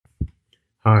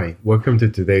Hi, welcome to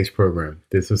today's program.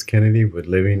 This is Kennedy with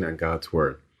Living on God's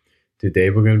Word. Today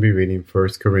we're going to be reading 1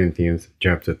 Corinthians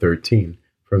chapter 13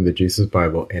 from the Jesus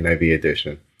Bible NIV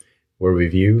edition. We'll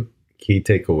review key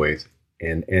takeaways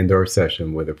and end our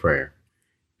session with a prayer.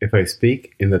 If I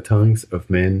speak in the tongues of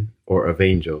men or of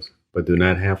angels, but do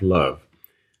not have love,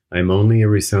 I am only a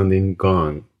resounding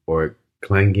gong or a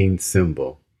clanging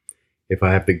cymbal. If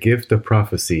I have the gift of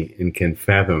prophecy and can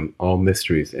fathom all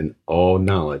mysteries and all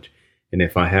knowledge, and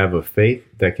if I have a faith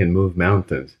that can move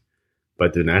mountains,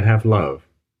 but do not have love,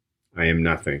 I am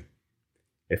nothing.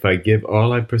 If I give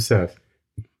all I possess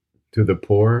to the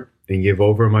poor and give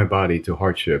over my body to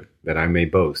hardship that I may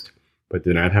boast, but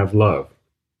do not have love,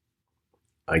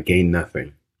 I gain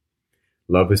nothing.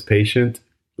 Love is patient,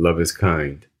 love is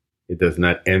kind. It does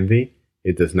not envy,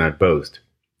 it does not boast.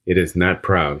 It is not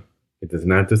proud, it does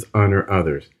not dishonor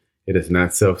others. It is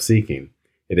not self-seeking,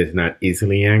 it is not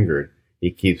easily angered.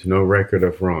 It keeps no record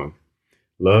of wrong.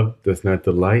 Love does not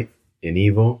delight in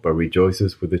evil, but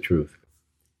rejoices with the truth.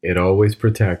 It always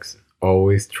protects,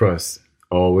 always trusts,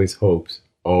 always hopes,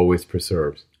 always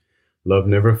preserves. Love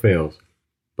never fails,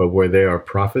 but where there are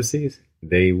prophecies,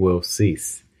 they will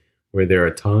cease. Where there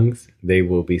are tongues, they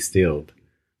will be stilled.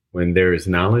 When there is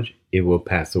knowledge, it will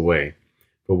pass away.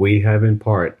 For we have in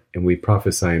part, and we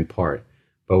prophesy in part.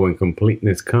 But when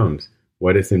completeness comes,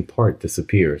 what is in part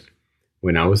disappears.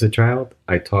 When I was a child,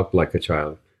 I talked like a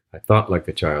child. I thought like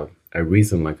a child. I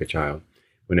reasoned like a child.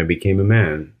 When I became a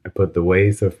man, I put the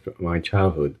ways of my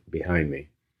childhood behind me.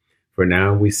 For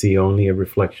now we see only a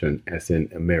reflection as in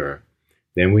a mirror.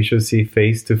 Then we shall see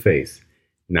face to face.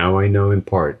 Now I know in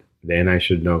part, then I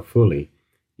should know fully,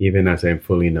 even as I am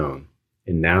fully known.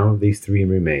 And now these three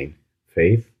remain,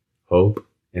 faith, hope,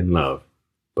 and love.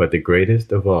 But the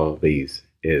greatest of all these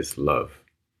is love.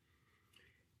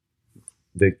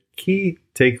 The key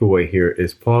takeaway here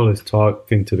is Paul is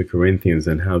talking to the Corinthians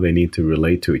and how they need to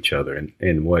relate to each other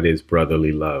and what is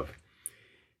brotherly love.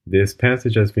 This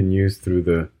passage has been used through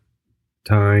the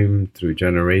time, through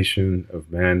generation of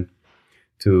man,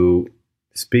 to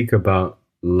speak about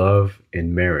love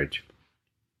in marriage.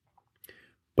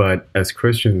 But as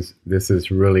Christians, this is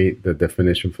really the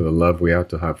definition for the love we ought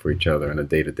to have for each other on a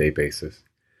day-to-day basis.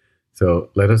 So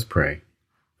let us pray.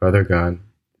 Father God,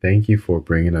 thank you for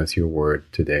bringing us your word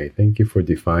today. Thank you for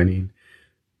defining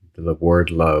the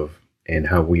word love and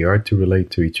how we are to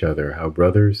relate to each other, how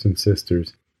brothers and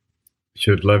sisters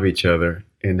should love each other,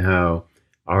 and how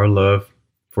our love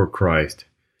for Christ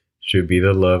should be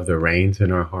the love that reigns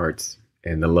in our hearts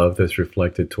and the love that's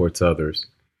reflected towards others,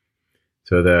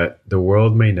 so that the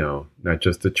world may know, not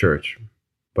just the church,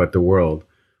 but the world,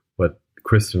 what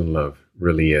Christian love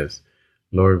really is.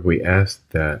 Lord, we ask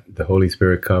that the Holy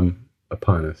Spirit come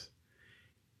upon us.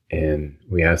 And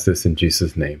we ask this in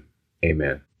Jesus' name.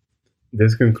 Amen.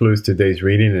 This concludes today's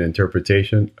reading and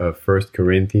interpretation of 1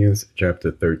 Corinthians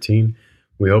chapter 13.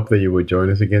 We hope that you will join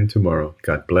us again tomorrow.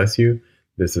 God bless you.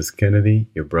 This is Kennedy,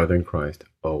 your brother in Christ,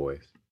 always.